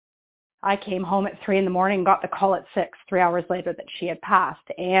I came home at 3 a.m, got the call at 6, 3 hours later, that she had passed.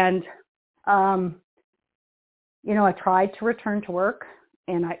 And, I tried to return to work,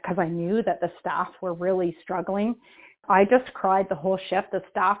 and because I knew that the staff were really struggling. I just cried the whole shift. The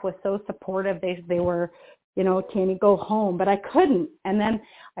staff was so supportive. They were, Tammy, go home, but I couldn't. And then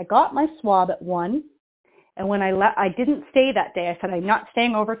I got my swab at 1. And when I didn't stay that day. I said, I'm not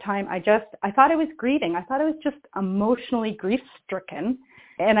staying overtime. I thought I was grieving. I thought I was just emotionally grief-stricken.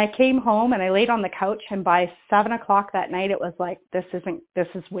 And I came home and I laid on the couch, and by 7 o'clock that night, it was like, this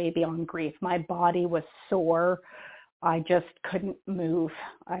is way beyond grief. My body was sore. I just couldn't move.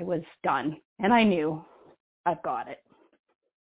 I was done. And I knew, I've got it.